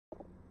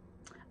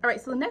All right,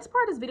 so the next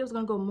part of this video is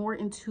going to go more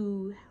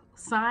into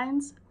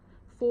signs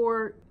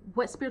for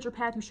what spiritual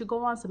path you should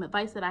go on, some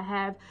advice that I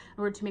have in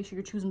order to make sure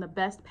you're choosing the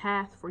best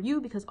path for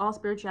you, because all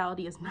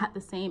spirituality is not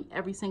the same.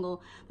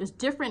 There's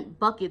different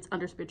buckets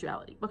under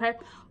spirituality, okay?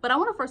 But I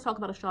want to first talk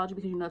about astrology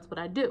because you know that's what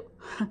I do.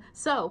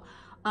 So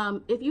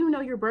if you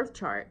know your birth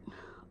chart,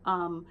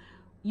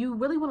 you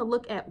really want to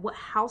look at what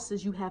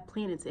houses you have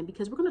planets in,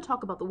 because we're going to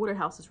talk about the water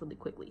houses really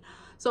quickly.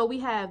 So we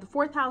have the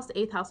 4th house, the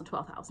 8th house, and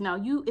 12th house.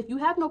 Now, if you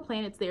have no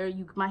planets there,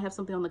 you might have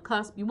something on the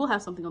cusp. You will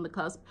have something on the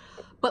cusp,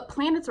 but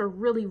planets are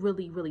really,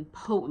 really, really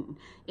potent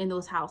in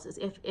those houses.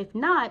 If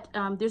not,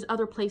 there's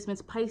other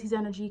placements: Pisces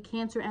energy,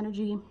 Cancer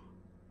energy,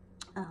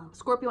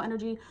 Scorpio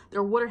energy.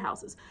 They're water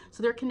houses,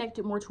 so they're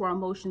connected more to our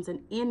emotions and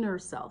inner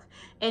self.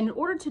 And in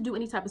order to do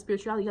any type of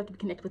spirituality, you have to be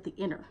connected with the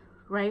inner,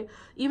 right?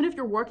 Even if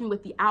you're working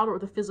with the outer or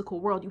the physical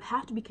world, you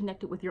have to be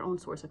connected with your own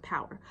source of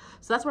power.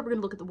 So that's why we're going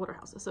to look at the water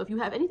houses. So if you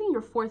have anything in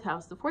your 4th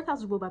house, the 4th house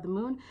is ruled by the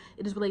moon.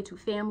 It is related to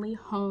family,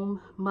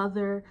 home,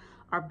 mother,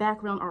 our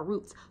background, our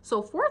roots.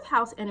 So 4th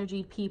house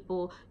energy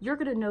people, you're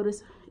going to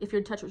notice, if you're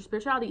in touch with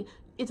spirituality,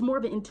 it's more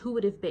of an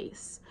intuitive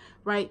base,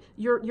 right?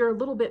 You're a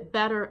little bit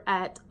better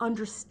at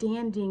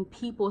understanding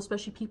people,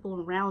 especially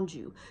people around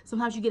you.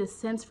 Sometimes you get a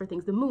sense for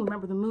things. The moon,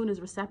 remember, the moon is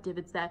receptive.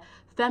 It's that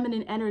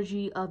feminine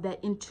energy of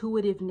that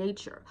intuitive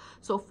nature.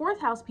 So 4th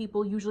house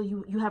people, usually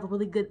you have a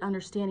really good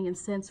understanding and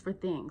sense for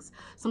things.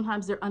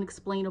 Sometimes they're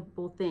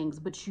unexplainable things,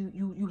 but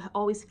you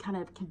always kind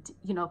of,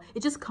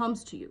 it just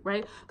comes to you,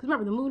 right? Because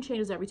remember, the moon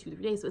changes every 2 to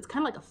 3 days. So it's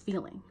kind of like a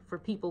feeling for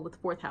people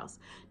with 4th house.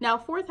 Now,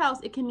 4th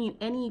house, it can mean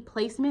any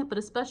placement, but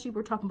especially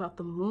we're talking about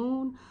the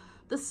moon,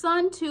 the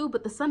sun too,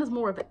 but the sun is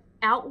more of an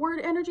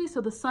outward energy. So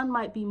the sun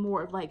might be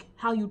more of like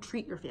how you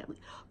treat your family.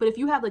 But if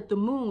you have like the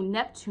moon,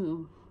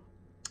 Neptune,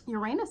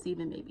 Uranus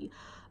even maybe,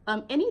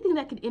 anything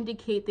that could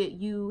indicate that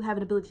you have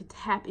an ability to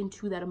tap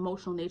into that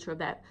emotional nature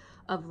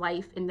of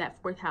life in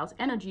that 4th house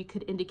energy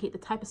could indicate the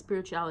type of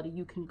spirituality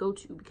you can go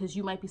to, because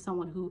you might be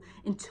someone who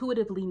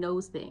intuitively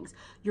knows things.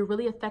 You're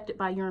really affected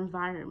by your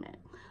environment.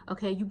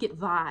 Okay, you get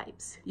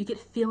vibes, you get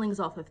feelings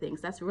off of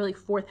things. That's really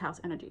 4th house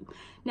energy.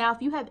 Now,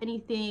 if you have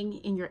anything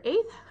in your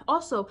 8th,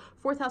 also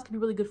 4th house can be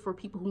really good for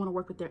people who want to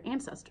work with their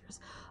ancestors.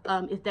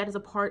 If that is a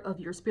part of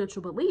your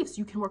spiritual beliefs,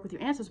 you can work with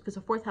your ancestors, because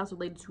the 4th house is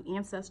related to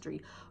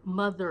ancestry,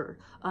 mother,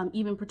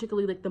 even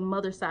particularly like the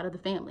mother side of the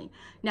family.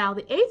 Now,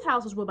 the 8th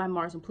house is ruled by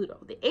Mars and Pluto.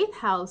 The 8th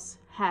house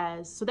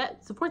has,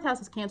 the 4th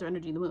house is Cancer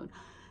energy, the moon.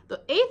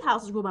 The 8th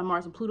house is ruled by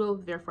Mars and Pluto,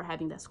 therefore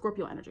having that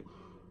Scorpio energy.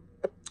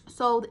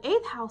 So the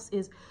 8th house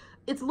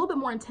it's a little bit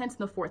more intense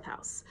than the 4th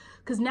house,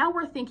 because now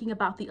we're thinking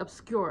about the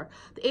obscure.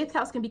 The 8th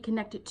house can be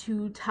connected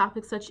to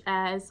topics such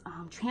as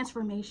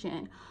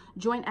transformation,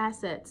 joint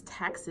assets,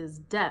 taxes,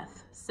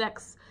 death,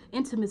 sex,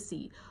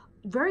 intimacy,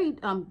 very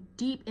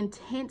deep,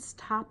 intense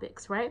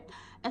topics, right?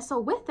 And so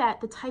with that,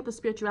 the type of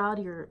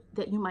spirituality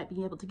that you might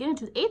be able to get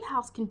into, the 8th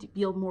house can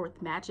deal more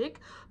with magic,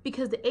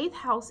 because the 8th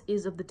house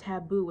is of the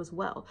taboo as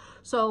well.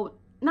 So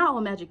not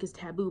all magic is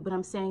taboo, but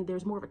I'm saying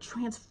there's more of a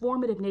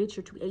transformative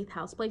nature to 8th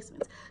house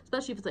placements,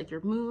 especially if it's like your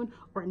moon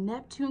or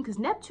Neptune, because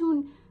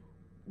Neptune,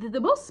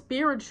 the most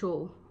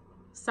spiritual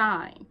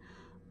sign,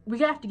 we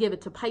have to give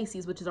it to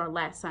Pisces, which is our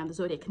last sign, the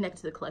zodiac,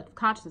 connected to the collective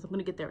consciousness. I'm going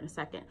to get there in a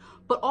second.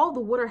 But all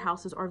the water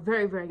houses are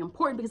very, very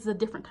important, because it's a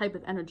different type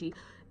of energy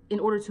in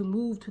order to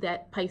move to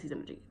that Pisces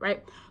energy,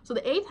 right? So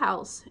the 8th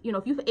house,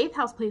 if you have 8th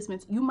house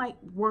placements, you might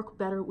work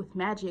better with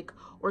magic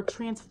or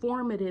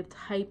transformative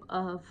type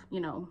of,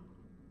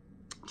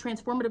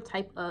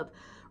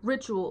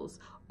 rituals,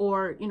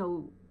 or,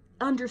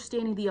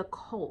 understanding the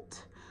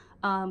occult,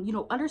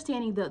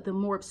 understanding the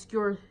more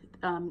obscure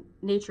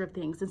nature of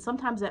things. And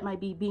sometimes that might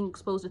be being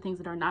exposed to things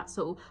that are not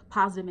so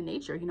positive in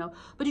nature,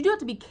 but you do have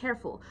to be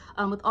careful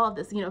with all of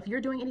this. If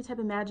you're doing any type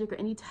of magic or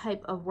any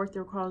type of work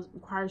that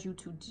requires you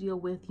to deal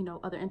with,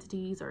 other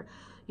entities or,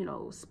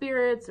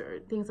 spirits or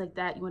things like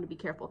that, you want to be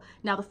careful.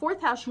 Now, the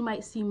 4th house, you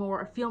might see more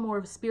or feel more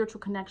of a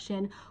spiritual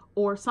connection,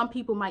 or some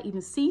people might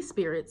even see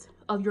spirits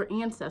of your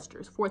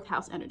ancestors, 4th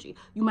house energy.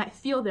 You might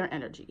feel their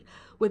energy.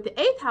 With the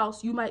 8th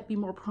house, you might be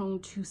more prone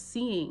to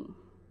seeing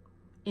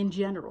in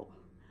general.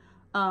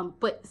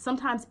 But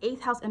sometimes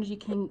 8th house energy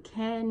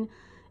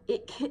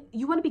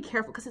you want to be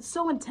careful, because it's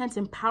so intense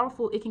and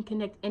powerful. It can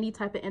connect any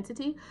type of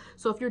entity.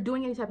 So if you're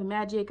doing any type of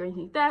magic or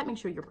anything like that, make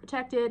sure you're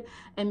protected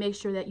and make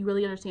sure that you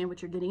really understand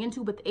what you're getting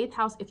into. But the 8th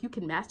house, if you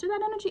can master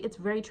that energy, it's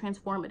very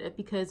transformative,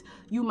 because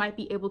you might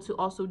be able to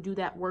also do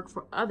that work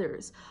for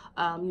others,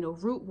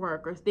 root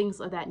work or things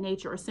of that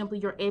nature, or simply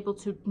you're able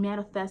to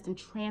manifest and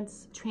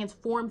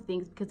transform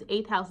things, because the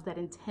 8th house is that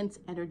intense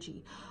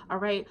energy. All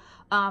right.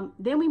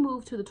 Then we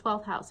move to the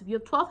 12th house. If you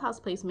have 12th house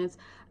placements,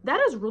 that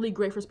is really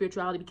great for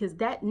spirituality, because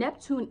that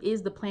Neptune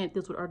is the planet that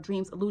deals with our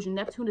dreams, illusion.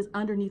 Neptune is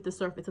underneath the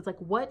surface. It's like,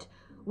 what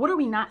are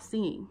we not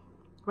seeing,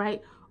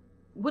 right?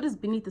 What is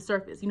beneath the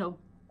surface? When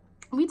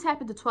we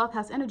tap into 12th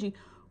house energy,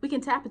 we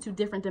can tap into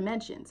different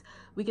dimensions.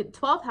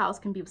 12th house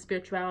can be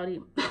spirituality,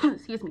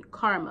 excuse me,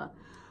 karma,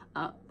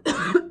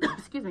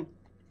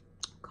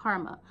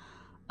 karma,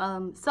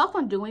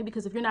 self-undoing,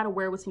 because if you're not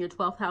aware what's in your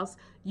 12th house,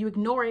 you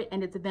ignore it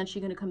and it's eventually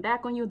going to come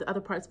back on you. The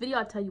other parts video,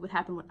 I'll tell you what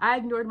happened when I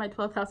ignored my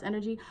 12th house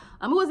energy.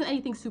 It wasn't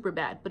anything super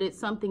bad, but it's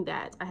something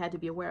that I had to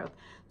be aware of.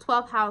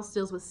 12th house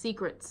deals with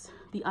secrets,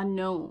 the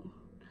unknown.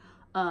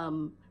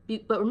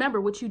 But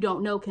remember, what you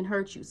don't know can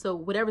hurt you. So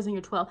whatever's in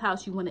your 12th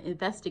house, you want to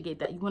investigate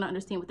that. You want to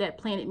understand what that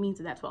planet means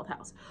in that 12th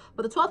house.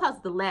 But the 12th house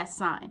is the last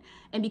sign.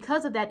 And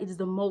because of that, it is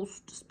the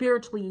most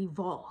spiritually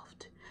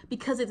evolved.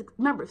 Because it's,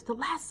 remember, it's the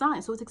last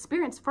sign. So it's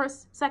experienced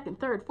first, second,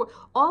 third, fourth.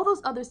 All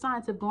those other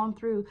signs have gone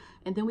through.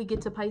 And then we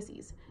get to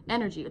Pisces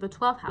energy, or the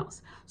 12th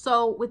house.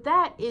 So with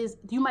that is,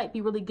 you might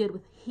be really good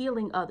with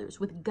healing others,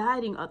 with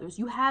guiding others.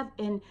 You have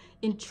an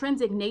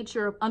intrinsic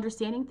nature of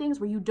understanding things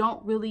where you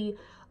don't really,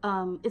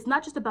 it's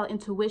not just about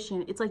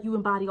intuition. It's like you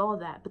embody all of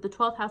that. But the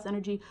 12th house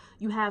energy,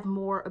 you have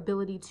more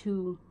ability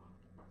to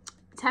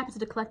tap into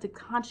the collective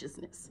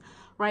consciousness,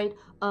 right,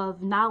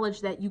 of knowledge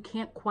that you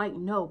can't quite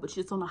know, but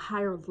it's on a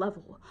higher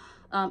level.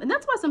 And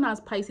that's why sometimes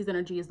Pisces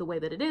energy is the way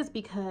that it is,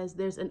 because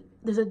there's an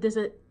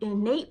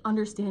innate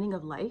understanding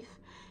of life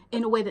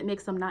in a way that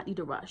makes them not need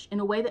to rush, in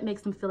a way that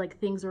makes them feel like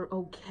things are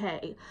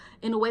okay,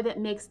 in a way that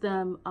makes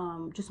them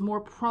just more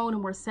prone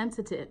and more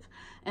sensitive.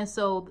 And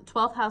so the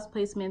 12th house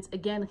placements,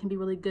 again, can be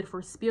really good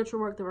for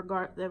spiritual work that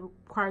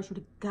requires you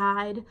to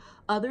guide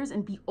others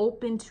and be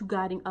open to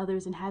guiding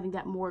others and having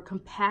that more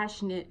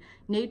compassionate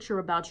nature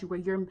about you, where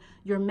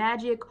your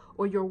magic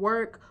or your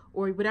work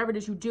or whatever it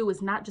is you do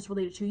is not just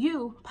related to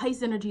you.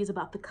 Pisces energy is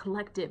about the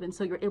collective. And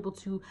so you're able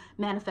to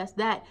manifest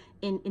that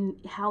in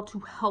how to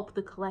help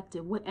the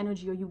collective. What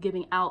energy are you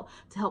giving out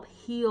to help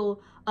heal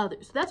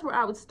others? So that's where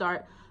I would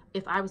start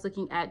if I was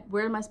looking at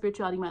where my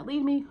spirituality might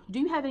lead me. Do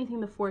you have anything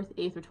in the 4th,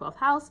 8th, or 12th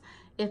house?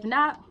 If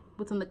not,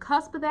 what's on the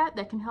cusp of that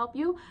can help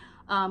you?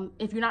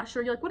 If you're not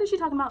sure, you're like, what is she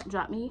talking about?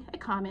 Drop me a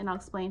comment and I'll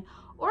explain.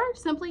 Or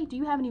simply, do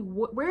you have any,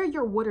 where are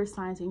your water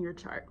signs in your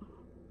chart?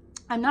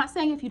 I'm not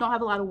saying if you don't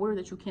have a lot of water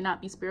that you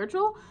cannot be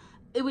spiritual.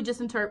 It would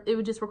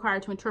just require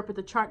to interpret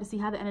the chart to see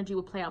how the energy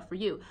would play out for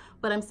you.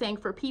 But I'm saying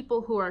for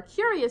people who are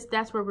curious,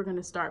 that's where we're going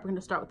to start. We're going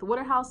to start with the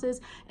water houses,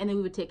 and then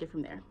we would take it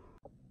from there.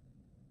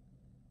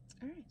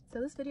 All right,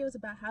 so this video is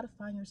about how to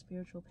find your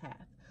spiritual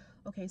path.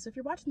 Okay, so if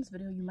you're watching this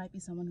video, you might be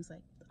someone who's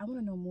like, I want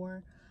to know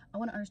more. I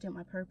want to understand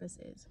what my purpose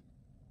is.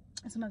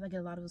 And sometimes I get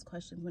a lot of those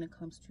questions when it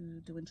comes to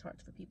doing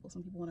charts for people.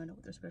 Some people want to know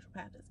what their spiritual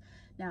path is.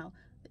 Now,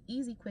 the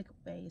easy, quick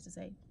way is to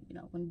say,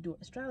 when you do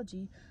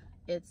astrology,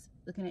 it's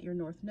looking at your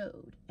north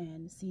node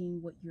and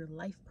seeing what your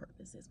life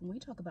purpose is. When we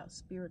talk about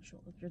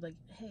spiritual, if you're like,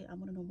 hey, I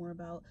want to know more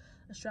about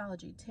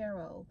astrology,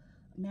 tarot,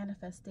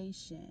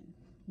 manifestation,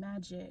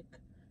 magic,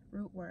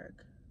 root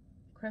work,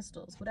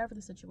 crystals, whatever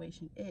the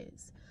situation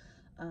is,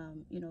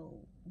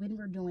 when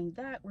we're doing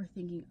that, we're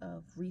thinking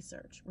of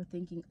research. We're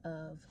thinking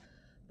of,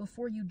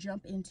 before you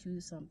jump into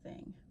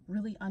something,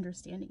 really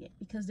understanding it,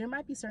 because there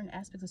might be certain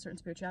aspects of certain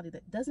spirituality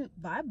that doesn't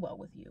vibe well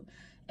with you.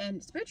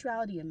 And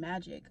spirituality and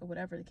magic, or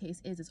whatever the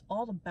case is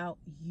all about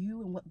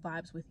you and what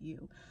vibes with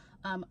you.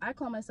 I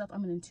call myself,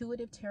 I'm an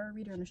intuitive tarot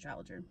reader and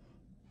astrologer.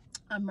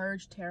 I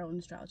merge tarot and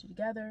astrology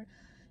together.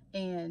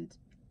 And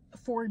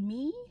for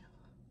me,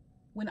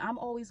 when I'm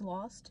always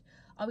lost,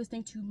 I always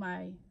think to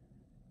my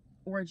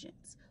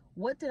origins.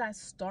 What did I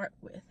start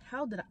with?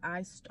 How did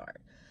I start?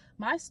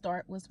 My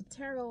start was with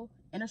tarot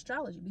and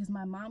astrology, because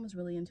my mom was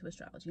really into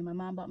astrology. My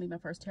mom bought me my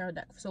first tarot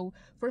deck. So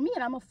for me,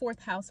 and I'm a 4th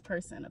house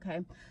person,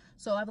 okay?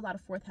 So I have a lot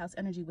of 4th house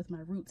energy with my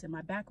roots and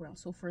my background.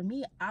 So for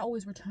me, I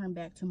always return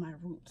back to my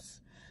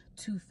roots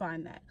to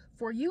find that.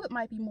 For you, it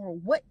might be more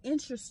what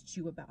interests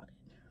you about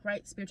it,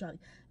 right? Spirituality.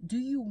 Do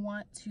you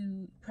want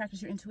to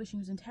practice your intuition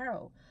using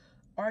tarot?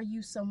 Are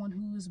you someone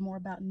who's more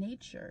about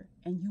nature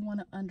and you want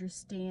to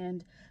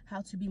understand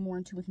how to be more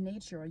in tune with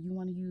nature, or you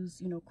want to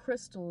use,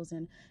 crystals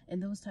and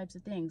those types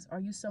of things? Are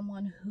you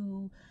someone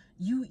who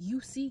you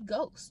see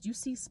ghosts, you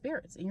see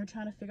spirits, and you're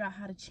trying to figure out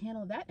how to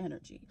channel that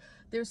energy?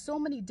 There's so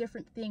many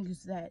different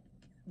things that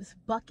is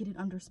bucketed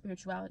under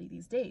spirituality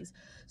these days.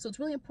 So it's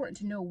really important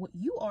to know what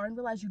you are and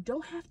realize you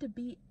don't have to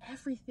be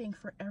everything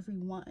for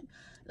everyone.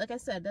 Like I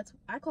said,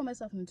 I call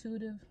myself an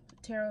intuitive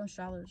tarot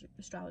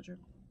astrologer.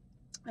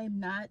 I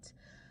am not,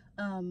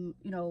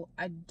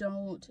 I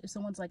don't, if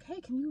someone's like, hey,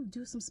 can you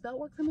do some spell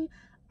work for me?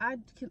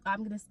 I'm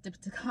going to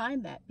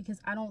decline that, because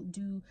I don't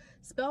do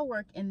spell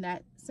work in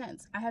that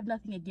sense. I have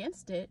nothing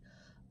against it.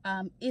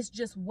 It's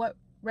just what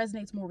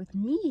resonates more with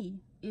me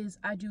is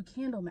I do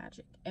candle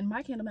magic, and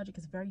my candle magic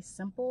is very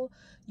simple.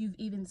 You've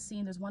even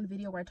seen, there's one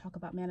video where I talk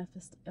about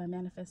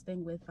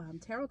manifesting with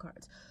tarot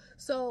cards.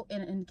 So,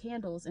 and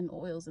candles and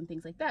oils and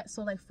things like that.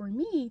 So like for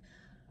me,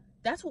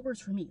 that's what works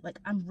for me. Like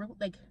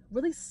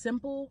really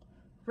simple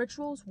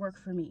rituals work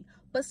for me.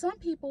 But some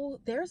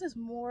people, theirs is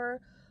more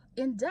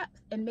in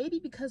depth, and maybe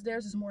because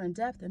theirs is more in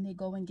depth and they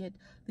go and get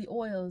the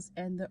oils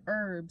and the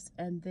herbs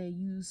and they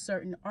use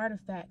certain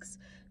artifacts,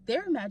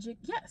 their magic,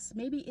 yes,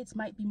 maybe it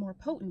might be more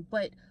potent,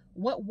 but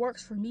what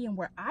works for me and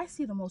where I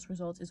see the most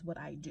results is what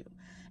I do.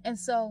 And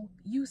so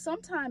you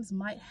sometimes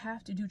might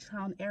have to do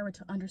trial and error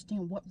to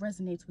understand what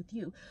resonates with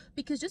you,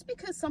 because just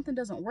because something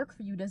doesn't work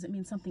for you doesn't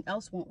mean something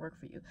else won't work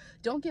for you.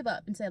 Don't give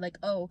up and say like,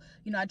 oh,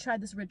 you know, I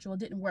tried this ritual, it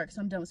didn't work,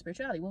 so I'm done with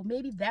spirituality. Well,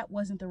 maybe that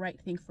wasn't the right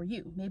thing for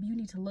you. Maybe you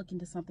need to look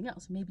into something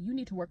else. Maybe you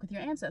need to work with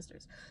your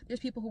ancestors. There's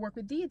people who work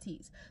with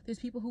deities. There's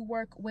people who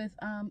work with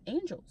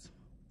angels.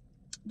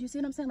 Do you see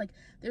what I'm saying? Like,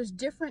 there's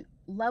different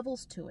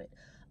levels to it.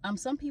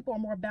 Some people are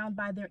more bound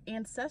by their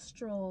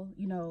ancestral,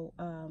 you know,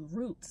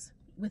 roots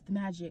with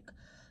magic.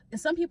 And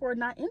some people are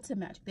not into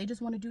magic. They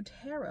just want to do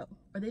tarot,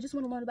 or they just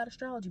want to learn about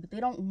astrology, but they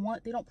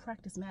don't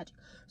practice magic.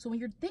 So when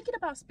you're thinking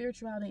about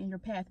spirituality in your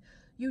path,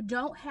 you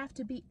don't have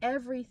to be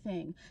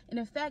everything. And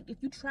in fact,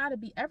 if you try to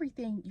be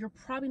everything, you're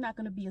probably not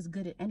going to be as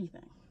good at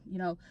anything. You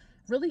know,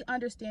 really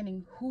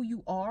understanding who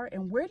you are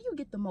and where do you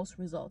get the most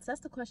results?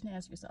 That's the question to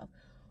ask yourself.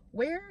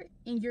 Where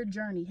in your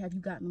journey have you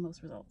gotten the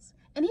most results?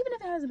 And even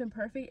if it hasn't been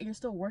perfect and you're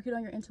still working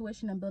on your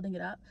intuition and building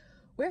it up,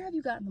 where have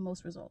you gotten the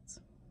most results?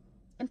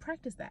 And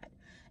practice that.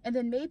 And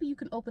then maybe you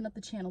can open up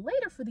the channel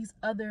later for these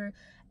other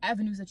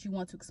avenues that you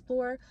want to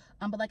explore.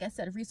 But like I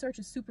said, research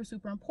is super,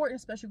 super important,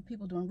 especially with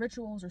people doing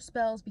rituals or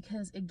spells,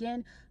 because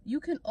again,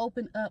 you can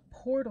open up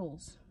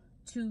portals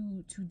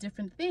to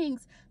different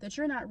things that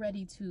you're not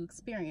ready to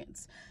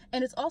experience.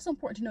 And it's also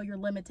important to know your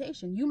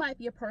limitation. You might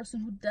be a person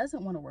who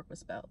doesn't want to work with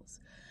spells.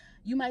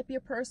 You might be a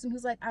person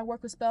who's like, I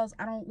work with spells,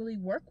 I don't really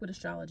work with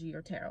astrology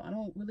or tarot. I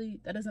don't really,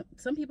 that doesn't,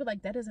 some people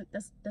like,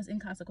 that's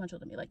inconsequential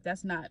to me. Like,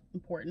 that's not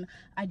important.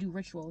 I do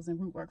rituals and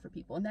root work for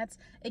people. And that's,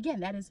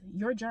 again, that is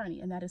your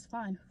journey, and that is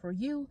fine for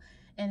you.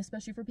 And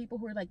especially for people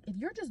who are like, if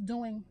you're just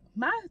doing,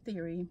 my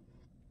theory,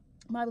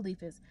 my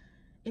belief is,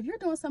 if you're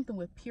doing something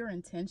with pure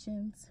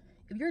intentions,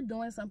 if you're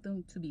doing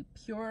something to be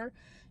pure,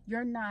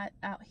 you're not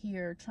out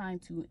here trying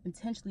to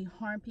intentionally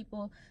harm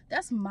people.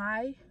 That's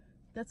my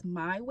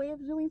way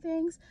of doing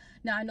things.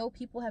 Now, I know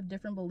people have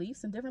different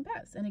beliefs and different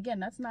paths. And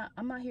again,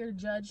 I'm not here to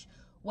judge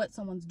what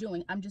someone's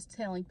doing. I'm just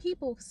telling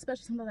people,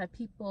 especially sometimes I have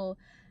people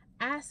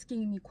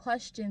asking me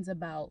questions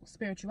about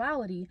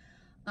spirituality,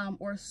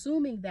 or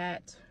assuming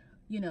that,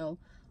 you know,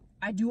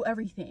 I do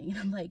everything. And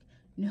I'm like,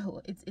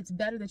 no, it's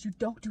better that you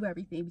don't do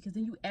everything, because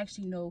then you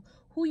actually know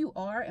who you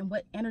are and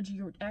what energy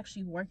you're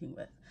actually working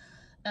with.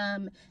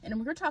 And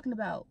when we're talking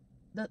about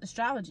the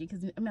astrology,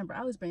 because remember,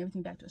 I always bring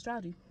everything back to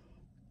astrology.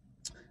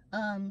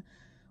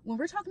 When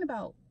we're talking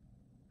about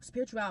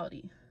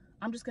spirituality,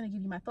 I'm just going to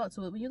give you my thoughts.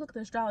 So when you look at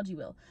the astrology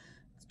wheel,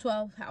 it's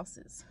 12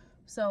 houses.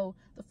 So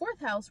the 4th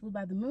house, ruled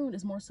by the moon,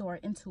 is more so our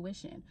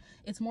intuition.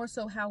 It's more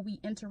so how we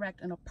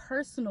interact on a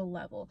personal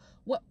level.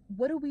 What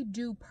do we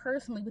do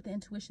personally with the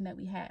intuition that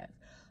we have?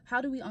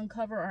 How do we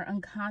uncover our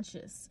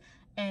unconscious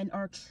and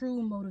our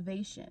true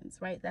motivations,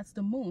 right? That's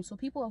the moon. So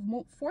people of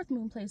 4th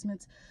moon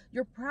placements,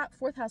 your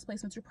 4th house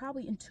placements, you're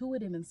probably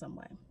intuitive in some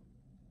way.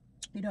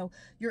 You know,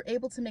 you're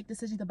able to make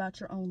decisions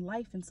about your own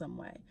life in some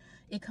way.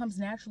 It comes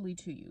naturally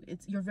to you.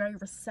 You're very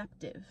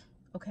receptive,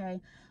 okay?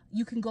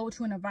 You can go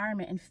to an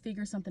environment and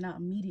figure something out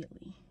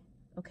immediately,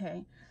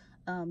 okay?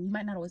 You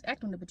might not always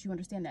act on it, but you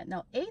understand that.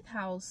 Now, 8th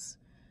house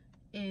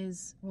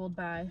is ruled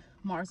by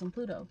Mars and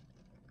Pluto.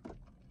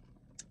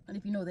 And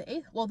if you know the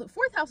 8th, well, the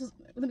 4th house is,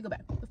 let me go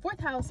back. The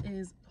 4th house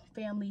is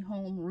family,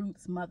 home,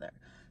 roots, mother.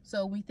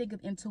 So when we think of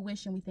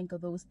intuition, we think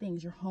of those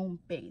things, your home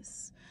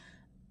base.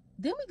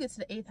 Then we get to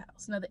the 8th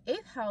house. Now, the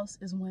 8th house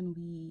is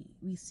when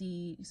we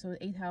see, so the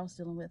 8th house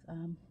dealing with a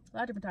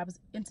lot of different topics: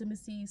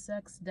 intimacy,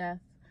 sex,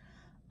 death,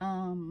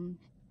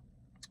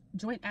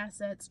 joint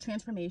assets,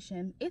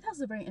 transformation. 8th house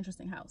is a very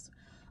interesting house.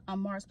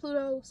 Mars,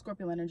 Pluto,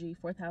 Scorpio energy.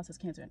 4th house is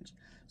Cancer energy.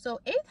 So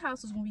 8th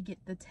house is when we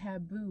get the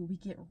taboo. We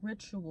get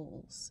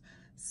rituals,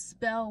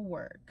 spell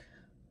work,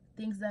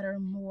 things that are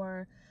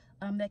more,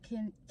 that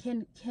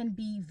can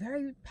be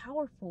very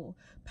powerful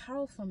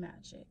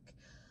magic.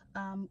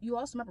 You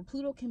also remember,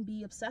 Pluto can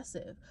be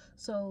obsessive.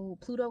 So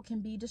Pluto can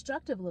be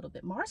destructive a little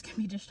bit. Mars can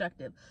be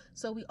destructive.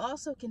 So we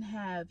also can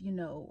have, you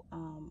know,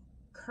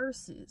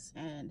 curses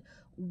and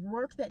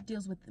work that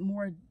deals with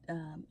more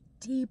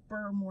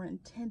deeper, more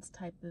intense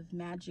type of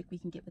magic we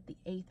can get with the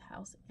 8th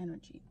house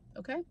energy.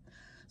 Okay,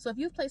 so if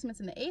you have placements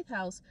in the 8th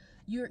house,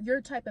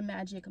 your type of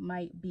magic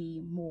might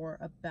be more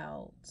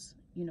about,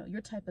 you know,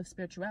 your type of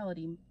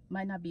spirituality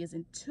might not be as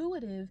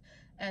intuitive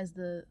as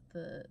the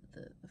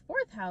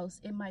 4th house.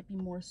 It might be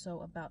more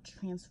so about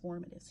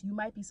transformative. So you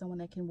might be someone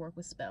that can work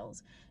with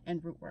spells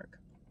and root work.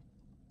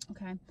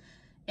 Okay.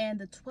 And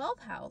the 12th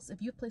house,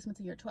 if you have placements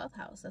in your 12th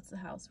house, that's the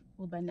house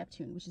ruled by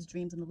Neptune, which is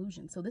dreams and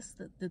illusions. So this is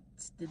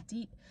the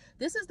deep,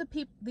 these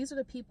are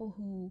the people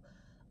who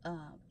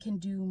can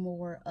do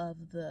more of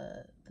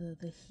the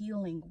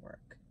healing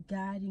work,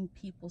 guiding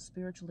people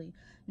spiritually.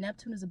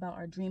 Neptune is about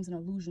our dreams and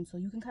illusions. So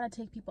you can kind of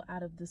take people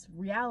out of this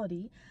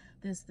reality,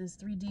 this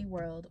 3D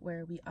world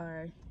where we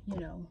are, you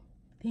know,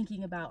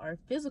 thinking about our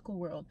physical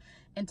world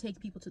and take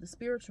people to the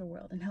spiritual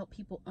world and help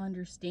people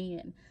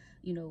understand,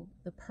 you know,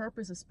 the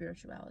purpose of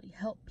spirituality,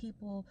 help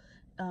people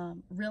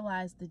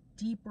realize the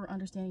deeper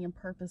understanding and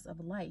purpose of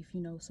life, you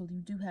know. So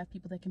you do have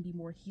people that can be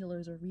more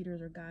healers or readers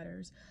or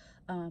guiders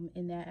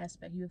in that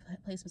aspect. You have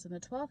placements in the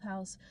 12th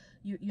house,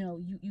 you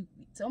know,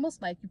 it's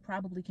almost like you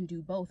probably can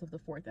do both of the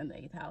 4th and the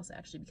 8th house,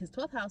 actually, because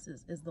 12th house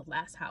is the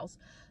last house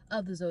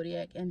of the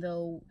zodiac, and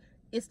though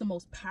it's the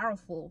most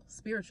powerful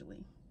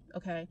spiritually,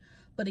 okay,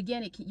 but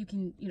again, you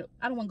can, you know,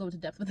 I don't want to go into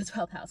depth with the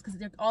 12th house, because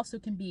there also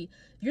can be,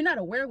 if you're not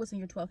aware of what's in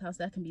your 12th house,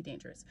 that can be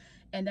dangerous.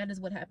 And that is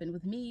what happened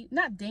with me.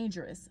 Not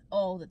dangerous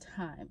all the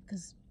time,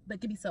 but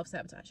it can be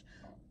self-sabotage.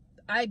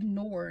 I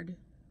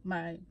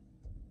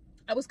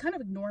was kind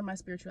of ignoring my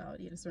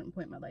spirituality at a certain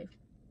point in my life,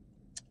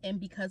 and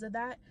because of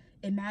that,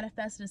 it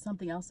manifested as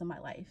something else in my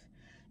life.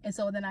 And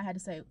so then I had to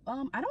say,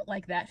 I don't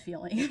like that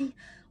feeling.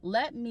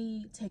 Let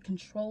me take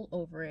control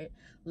over it.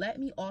 Let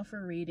me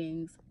offer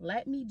readings.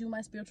 Let me do my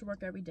spiritual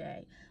work every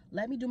day.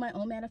 Let me do my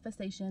own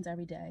manifestations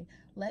every day.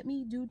 Let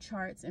me do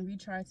charts and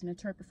read charts and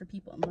interpret for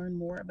people and learn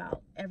more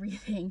about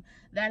everything.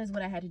 That is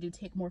what I had to do,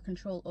 take more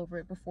control over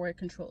it before it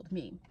controlled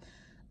me.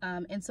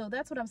 And so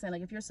that's what I'm saying.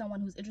 Like, if you're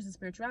someone who's interested in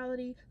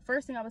spirituality,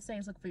 first thing I would say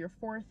is look for your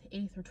 4th,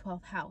 8th, or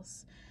 12th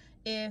house.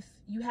 If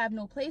you have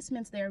no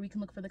placements there, we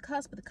can look for the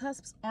cusp, but the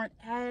cusps aren't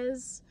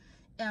as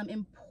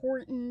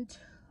important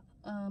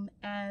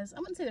as, I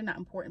wouldn't say they're not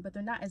important, but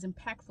they're not as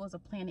impactful as a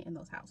planet in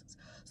those houses.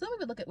 So then we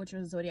would look at what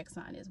your zodiac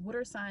sign is.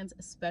 Water signs,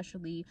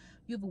 especially,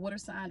 you have a water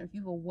sign, or if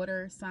you have a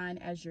water sign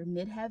as your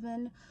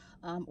midheaven,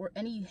 or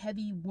any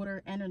heavy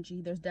water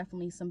energy, there's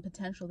definitely some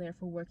potential there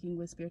for working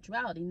with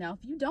spirituality. Now,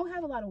 if you don't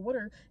have a lot of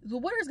water, the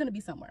water is going to be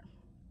somewhere.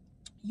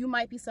 You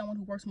might be someone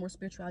who works more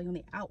spirituality on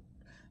the out.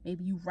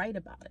 Maybe you write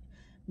about it.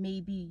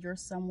 Maybe you're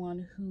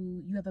someone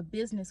who, you have a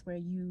business where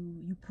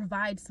you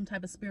provide some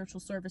type of spiritual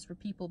service for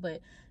people, but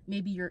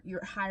maybe you're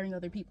hiring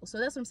other people. So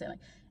that's what I'm saying.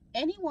 Like,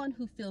 anyone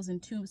who feels in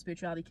tune with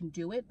spirituality can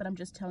do it, but I'm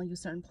just telling you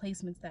certain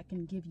placements that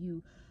can give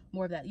you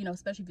more of that, you know,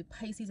 especially if you have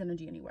Pisces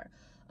energy anywhere,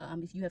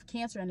 if you have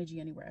Cancer energy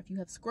anywhere, if you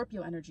have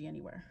Scorpio energy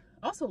anywhere.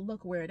 Also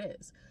look where it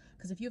is,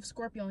 because if you have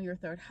Scorpio in your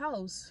 3rd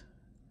house,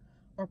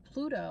 or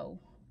Pluto,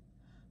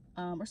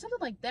 or something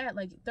like that,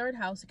 like 3rd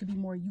house, it could be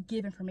more you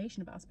give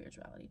information about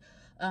spirituality.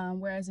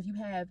 Whereas if you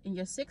have in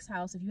your 6th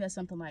house, if you have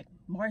something like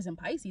Mars and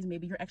Pisces,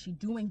 maybe you're actually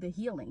doing the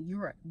healing.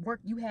 You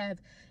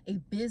have a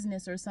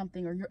business or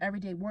something, or your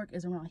everyday work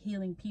is around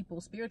healing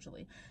people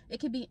spiritually. It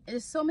could be,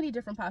 there's so many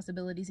different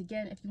possibilities.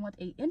 Again, if you want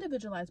a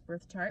individualized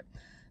birth chart,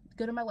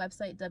 go to my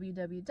website,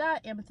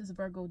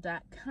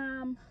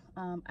 www.amethystvirgo.com.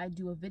 I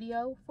do a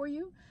video for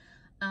you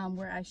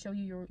where I show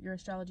you your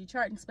astrology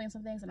chart and explain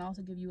some things, and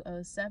also give you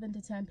a 7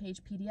 to 10 page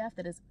PDF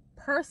that is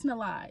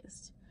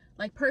personalized.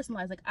 Like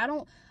personalized. Like,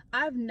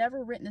 I've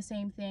never written the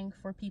same thing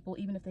for people,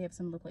 even if they have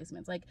similar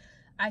placements. Like,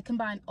 I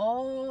combine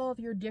all of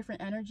your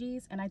different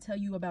energies and I tell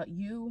you about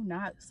you,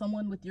 not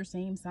someone with your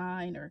same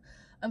sign. Or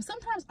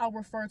sometimes I'll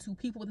refer to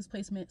people with this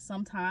placement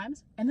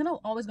sometimes, and then I'm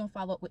always going to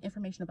follow up with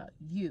information about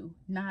you,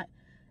 not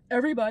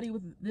everybody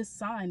with this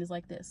sign is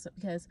like this,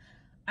 because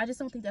I just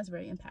don't think that's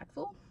very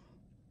impactful.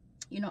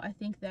 You know, I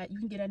think that you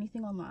can get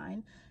anything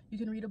online. You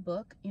can read a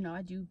book, you know,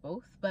 I do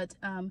both, but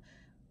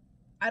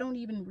I don't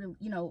even really,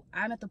 you know,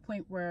 I'm at the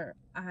point where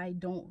I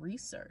don't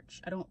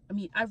research. I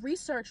mean, I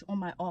research on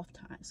my off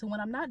time. So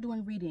when I'm not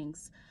doing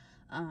readings,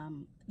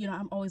 you know,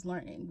 I'm always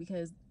learning,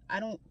 because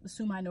I don't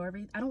assume I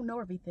don't know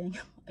everything,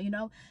 you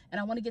know, and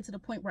I want to get to the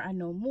point where I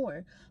know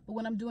more. But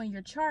when I'm doing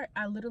your chart,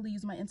 I literally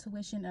use my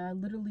intuition, and I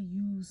literally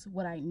use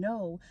what I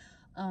know.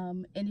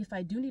 And if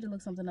I do need to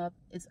look something up,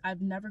 I'm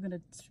never going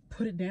to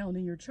put it down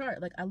in your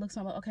chart. Like, I look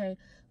something, okay,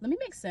 let me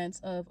make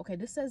sense of, okay,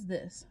 this says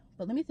this,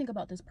 but let me think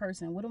about this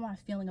person. What am I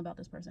feeling about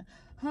this person?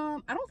 I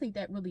don't think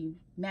that really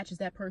matches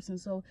that person.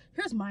 So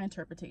here's my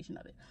interpretation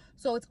of it.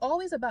 So it's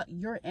always about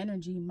your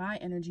energy, my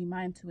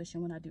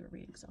intuition when I do a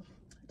reading. So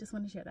I just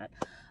want to share that.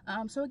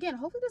 So again,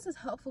 hopefully this is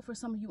helpful for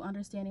some of you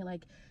understanding,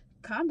 like,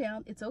 calm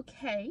down. It's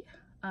okay.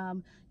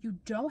 You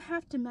don't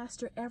have to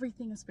master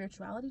everything in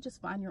spirituality.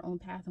 Just find your own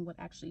path and what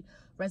actually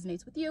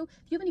resonates with you.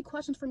 If you have any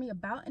questions for me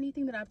about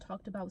anything that I've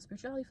talked about with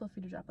spirituality, feel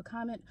free to drop a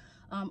comment,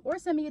 or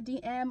send me a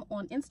DM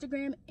on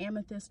Instagram,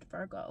 Amethyst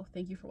Virgo.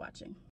 Thank you for watching.